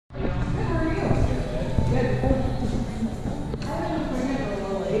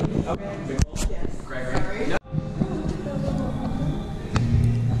I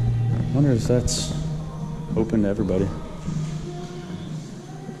wonder if that's open to everybody.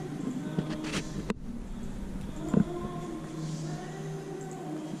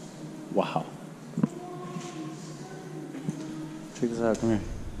 Wow. Check this out, come here.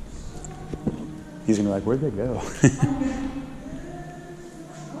 He's gonna be like, where'd they go?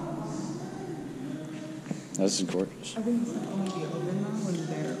 This is gorgeous. I think it's not only be open though when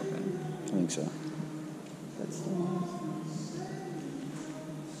they're open. I think so. That's still nice.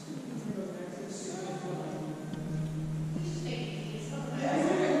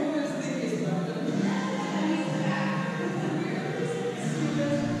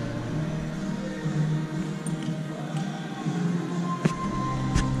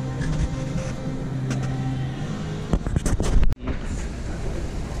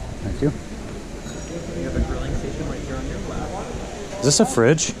 Thank you. You have a grilling station right here on your left. Is this a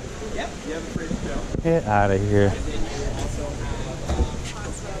fridge? Yep, you have a fridge too. Get out of here.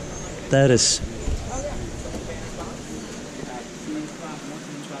 That is.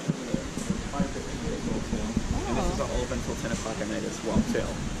 And this is all open until 10 o'clock at night as well too.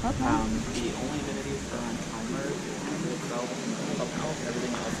 Okay. The only amenities are on timers and itself in the clubhouse.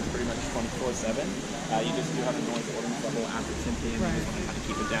 Everything else is pretty much 24/7. You just do have a noise ordinance level after 10 p.m. Right. You just want to kind of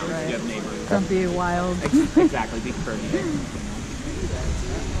keep it down. Right. You have neighbors. Don't be wild. Exactly, be courteous. And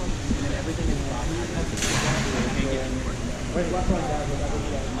then everything is locked. You can't get anywhere. Unless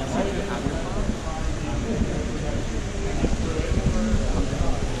you have your phone.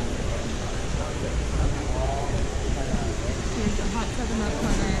 Here's a hot tub in that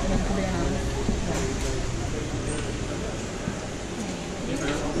corner and then cabanas.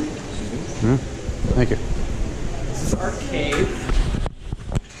 Thank you. This is our cave.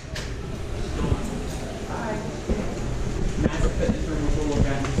 Massive fitness room with a little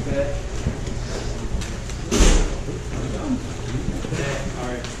guy fit.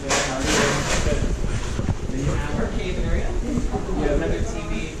 Alright, then you have our cave area. You have another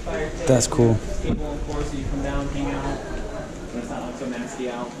TV, fire pit. That's cool. Table, of course, so you come down, hang out. When it's not like so nasty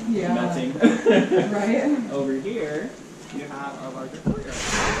out. Yeah. Melting. Right? Over here, you have our larger courtyard.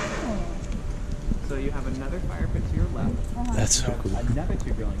 So you have another fire pit to your left. That's so You have cool. another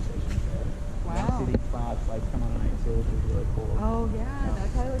two grilling stations there. Wow. See these spots like come on night too, which is really cool. Oh yeah,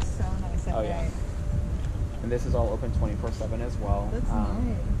 that probably looks so nice at Oh, yeah. night. And this is all open 24/7 as well. That's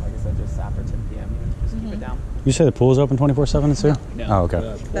nice. Like I said, just after 10 p.m. You just keep it down. You say the pool's open 24/7 too? No. Oh, okay.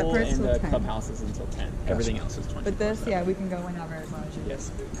 The That pool part's and till the 10. clubhouse is until 10. Everything else is 24. But this, yeah, we can go whenever as long as you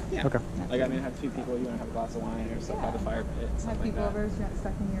Yes. Yeah. Okay. Like I mean, have two people. You want to have a glass of wine or stuff by the fire pit. have Stuff like people that. over, so you're not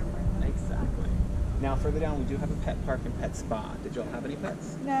stuck in your apartment. Exactly. Now further down, we do have a pet park and pet spa. Did y'all have any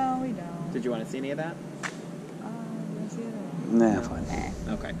pets? No, we don't. Did you want to see any of that? Let's see it. Nah, fine.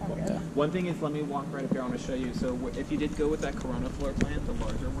 Okay, cool. Okay. One thing is, let me walk right up here. I want to show you. So if you did go with that Corona floor plan, the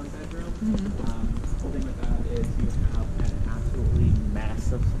larger one bedroom, the cool thing with that is you have an absolutely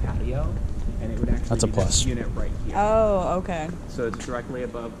massive patio, and it would actually That's a be plus. this unit right here. Oh, okay. So it's directly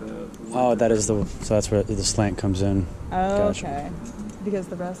above the. Oh, that is the. So that's where the slant comes in. Oh, Gotcha. okay. Because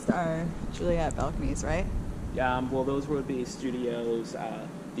the rest are usually at balconies, right? Well, those would be studios.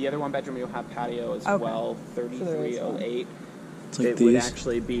 The other one bedroom you'll have patio as Okay. well, So there is 3308. It's like It would these.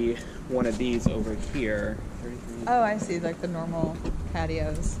 actually be one of these over here. 33. Oh, I see. Like the normal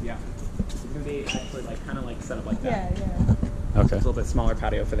patios. Yeah. It's gonna be actually like kind of like set up like Yeah, that. yeah. Okay. It's a little bit smaller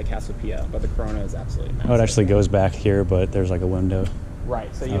patio for the Cassiopeia, but the Corona is absolutely massive. Oh, it actually goes back here, but there's like a window.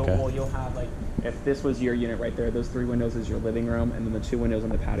 Right. So you'll Okay. you'll have like if this was your unit right there, those 3 windows is your living room, and then the 2 windows on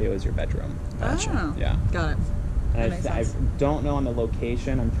the patio is your bedroom. Gotcha. Oh, Yeah. got it. That And makes I sense. don't know on the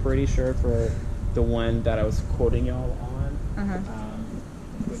location. I'm pretty sure for the one that I was quoting y'all on. Uh-huh.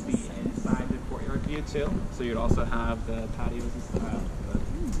 Would be inside the courtyard view too. So you'd also have the patios and stuff,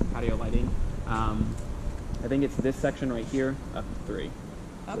 the patio lighting. I think it's this section right here, up to 3.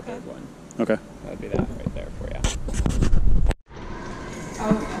 The Okay. third one. Okay. That'd be that right there for you.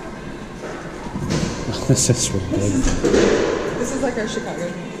 Oh, This is really big. this is like our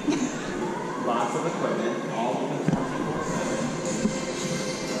Chicago. Lots of equipment, all open 24/7.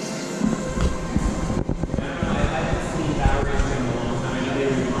 I haven't seen batteries in a long time. I know they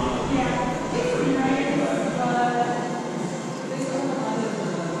remodeled.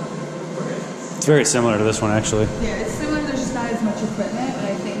 It's very similar to this one, actually. Yeah, it's similar. There's just not as much equipment, and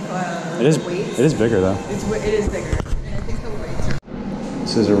I think It is. the weights. It is bigger though. It is bigger, and I think the weights are.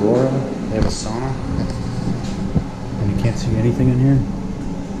 This is Aurora. They have a sauna, and you can't see anything in here.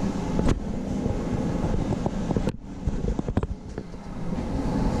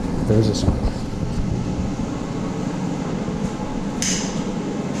 There's a sauna.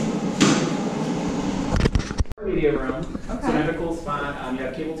 media room. Okay. So another cool spot. You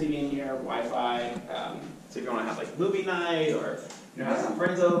have cable TV in here, Wi-Fi. So if you want to have like movie night or have some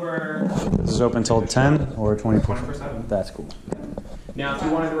friends over. This is open till 10 or 24? 24/7. That's cool. Now, if you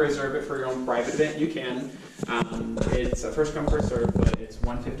wanted to reserve it for your own private event, you can. It's a first come first serve, but it's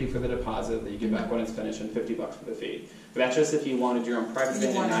 $150 for the deposit that you give back when it's finished, and $50 for the fee. But that's just if you wanted your own private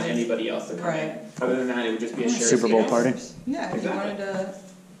event and not anybody else to come in. Other than that, it would just be a shared Super Bowl party. Yeah, if you wanted to,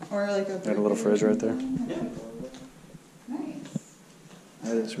 or like a. Got a little fridge right there. Yeah. Nice.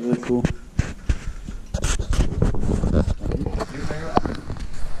 That is really cool.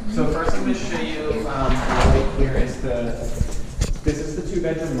 So first I'm going to show you right here is this is the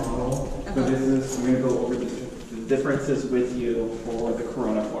 2-bedroom model. So this is, we're going to go over the differences with you for the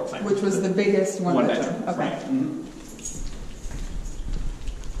Corona floor plan. Which was the biggest one bedroom. Okay. Right. Mm-hmm.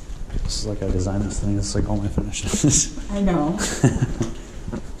 This is like I designed this thing. It's like all my finishes. I know.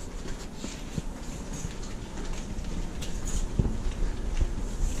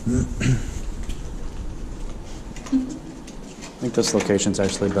 I think this location's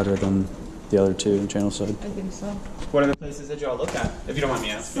actually better than the other two in Channel Side. I think so. What are the places that y'all look at, if you don't mind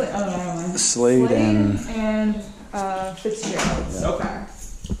me asking? I don't know. Slade and Fitzgerald's. Okay.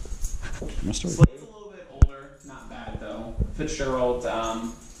 Mr. Slade's a little bit older, not bad though. Fitzgerald,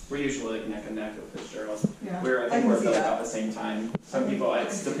 we're usually like neck and neck with Fitzgerald. Yeah, I I think can we're see about that. the same time. Some people,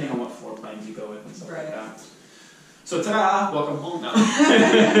 it's depending on what floor plans you go with and stuff like Right. that. So ta-da, welcome home now.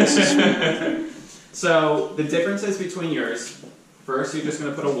 So the differences between yours, first you're just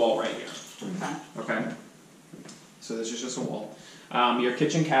going to put a wall right here. Okay. Okay? So this is just a wall. Your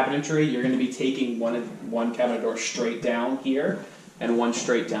kitchen cabinetry, you're going to be taking one cabinet door straight down here and one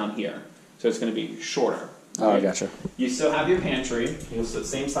straight down here. So it's going to be shorter. Oh, I gotcha. You still have your pantry, you'll still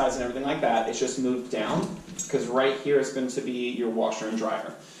same size and everything like that. It's just moved down because right here is going to be your washer and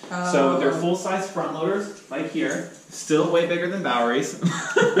dryer. So they're full-size front loaders, like here, still way bigger than Bowery's.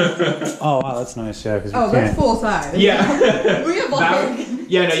 Oh, wow, that's nice. Yeah, because you Oh, can't. that's full size. Yeah. We have like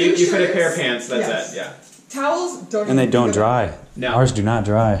Yeah, no, you fit a shirts. pair of pants. That's Yes. it. Yeah. Towels. Don't. And they even don't think about- dry. No. Ours do not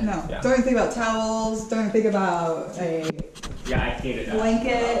dry. No. Yeah. Don't even think about towels. Don't even think about a Yeah, I hated that.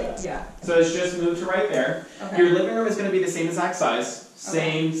 blanket. Yeah. So it's just moved to right there. Okay. Your living room is going to be the same exact size,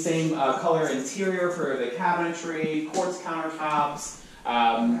 Okay. same color interior for the cabinetry, quartz countertops.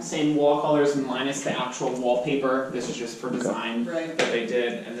 Same wall colors minus the actual wallpaper. This is just for design Right. that they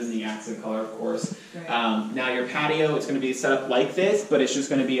did, and then the accent color, of course. Right. Now your patio, it's going to be set up like this, but it's just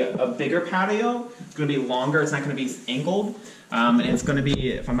going to be a bigger patio. It's going to be longer. It's not going to be angled, and it's going to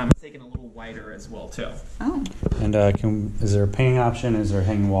be, if I'm not mistaken, a little wider as well too. Oh. And is there a painting option? Is there a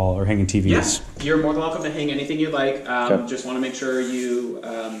hanging wall or hanging TVs? Yes, you're more than welcome to hang anything you like. Okay. Just want to make sure you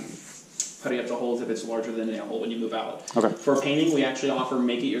putting up the holes if it's larger than a hole when you move out. Okay. For painting, we actually offer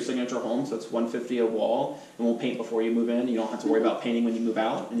make it your signature home, so it's $150 a wall, and we'll paint before you move in. You don't have to worry about painting when you move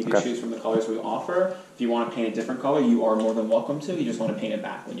out, and you can Okay. choose from the colors we offer. If you want to paint a different color, you are more than welcome to. You just want to paint it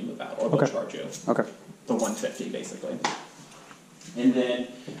back when you move out, or they'll Okay. charge you Okay. the $150 basically. And then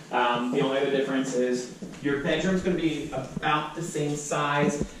the only other difference is your bedroom's going to be about the same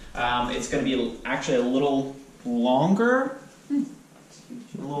size. It's going to be actually a little longer.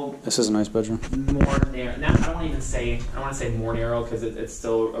 A little This is a nice bedroom. more narrow. Now, I don't want to say more narrow because it's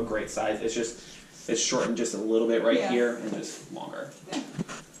still a great size. It's shortened just a little bit right Yeah. here and just longer.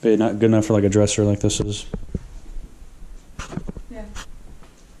 But not good enough for like a dresser like this is. Yeah.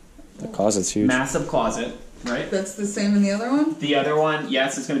 The closet's huge. Massive closet, right? That's the same in the other one. The other one,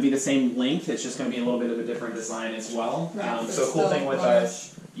 yes, it's going to be the same length. It's just going to be a little bit of a different design as well. Right, So but cool thing still with large.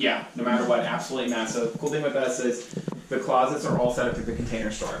 us, yeah, no matter what, absolutely massive. Cool thing with us is the closets are all set up through the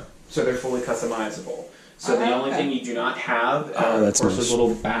Container Store, so they're fully customizable. So the only okay. thing you do not have, Oh, of that's course, nice. is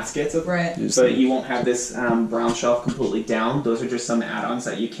little baskets of. Right. Just So you won't have this brown shelf completely down. Those are just some add-ons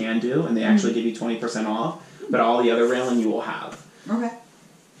that you can do, and they actually give you 20% off. But all the other railing you will have. Okay.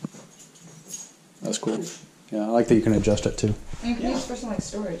 That's cool. Yeah, I like that you can adjust it too. And you can use for some like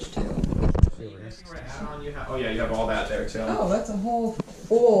storage too. Add-on you have, oh yeah, you have all that there too. Oh, that's a whole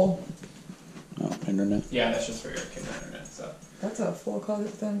full. Oh, internet. Yeah, that's just for your kid internet. So. That's a full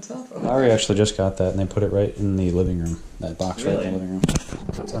closet to itself. Okay. Larry actually just got that, and they put it right in the living room. That box right in Really? the living room.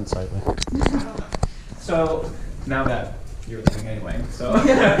 It's unsightly. So now that you're leaving anyway, so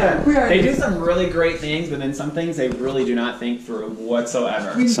We are. they do some really great things, but then some things they really do not think through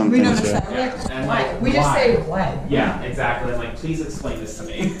whatsoever. We, Some we things, noticed yeah. that. We're Yeah, like, and why? like, We just why? say why. Yeah, exactly. I'm like, please explain this to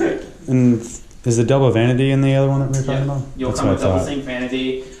me. And is the double vanity in the other one that we were talking about? You'll That's come what with I double thought. sink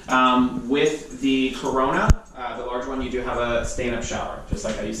vanity. With the Corona, the large one, you do have a stand-up shower, just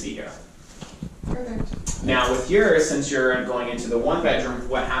like how you see here. Perfect. Now with yours, since you're going into the one bedroom,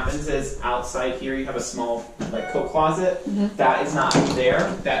 what happens is outside here you have a small like coat closet. That is not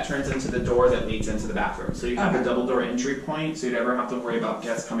there. That turns into the door that leads into the bathroom. So you have a double door entry point, so you never have to worry about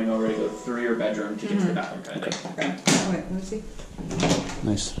guests coming over to go through your bedroom to get to the bathroom kind of thing. Okay. Oh, wait, let me see.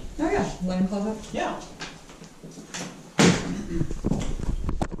 Nice. Oh yeah, linen closet. Yeah.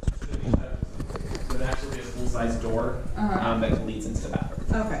 So it actually is a full-size door that leads into the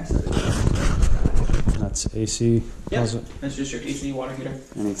bathroom. Okay. So That's AC closet. That's just your AC water heater.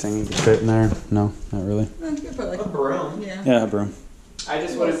 Anything you could fit in there? No, not really. you could put like A broom. Yeah. Yeah, a broom. I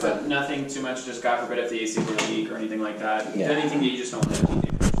just would have put nothing too much, just God forbid if the AC were to leak or anything like that. Yeah. Anything that you just don't want to have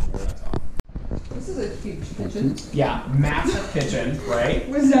that's all. This is a huge kitchen. Yeah, massive kitchen, right?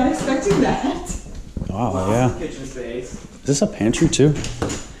 Was not expecting that. Wow, Lots yeah. of kitchen space. Is this a pantry too?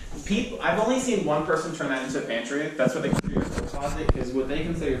 I've only seen one person turn that into a pantry. That's what they consider your coat closet, because what they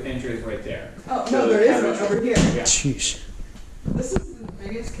consider your pantry is right there. Oh So no, there is one cabinetry. over here. Yeah. Sheesh. This is the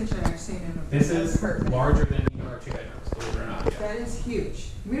biggest kitchen I've seen in a This is apartment. larger than even our 2 bedrooms, believe it or not. Yeah. That is huge.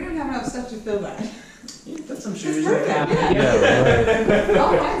 We don't have enough stuff to fill that. You can put some It's shoes in the perfect, cabinet. yeah.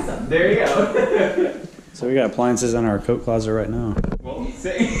 I'll find some. There you go. So we got appliances in our coat closet right now. Well,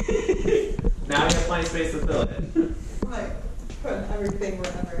 see. Now you have plenty of space to fill it. Like, put everything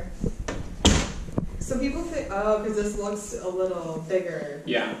wherever. So people think, oh, because this looks a little bigger.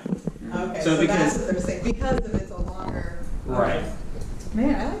 Yeah. Okay, So so because- that's what they're saying. Because of it's a longer. Right.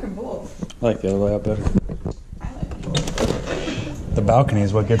 Man, I like them both. I like the other layout better. I like them both. The balcony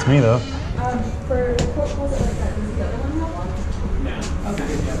is what gets me though. For the coat closet like that, does the other one have one? No. Okay.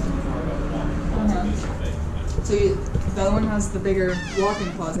 So the other one has the bigger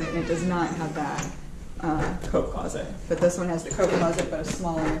walk-in closet, and it does not have that coat closet. But this one has the coat closet, but a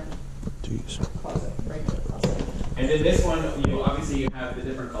smaller Jeez. closet, regular closet. And then this one, obviously you have the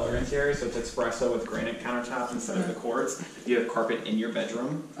different color interior, so it's espresso with granite countertops instead of the quartz. You have carpet in your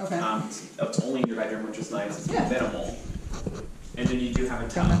bedroom. Okay. It's only in your bedroom, which is nice. It's Yeah. minimal. And then you do have a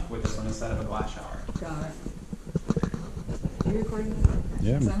tub with this one instead of a glass shower. Got it. Are you recording?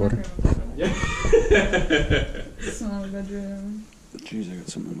 Yeah, I'm Is that not recording. recording? Yeah. Smaller bedroom. Jeez, I got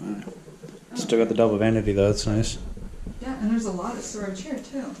something in my eye. Still got the double vanity though, that's nice. Yeah, and there's a lot of storage here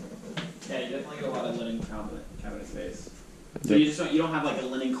too. Yeah, you definitely get a lot of linen cabinet space. So you don't have like a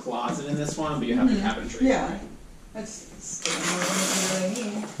linen closet in this one, but you have the cabinetry. Yeah. Right? That's still more than you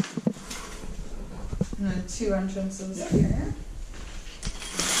really need. And then 2 entrances Yeah. here.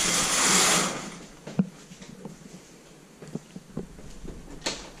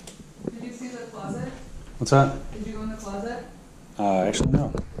 Did you see the closet? What's that? Did you go in the closet? Actually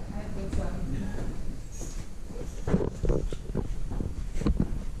no. I think so.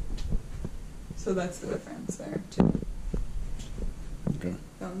 So that's the difference there too. Okay.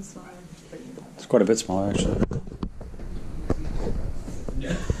 That one's smaller. It's quite a bit smaller actually.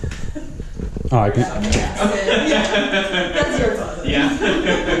 Yeah. Oh, I can. Yeah, that's your closet.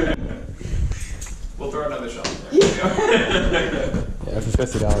 Yeah. We'll throw another shelf there. Yeah, for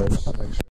 $50.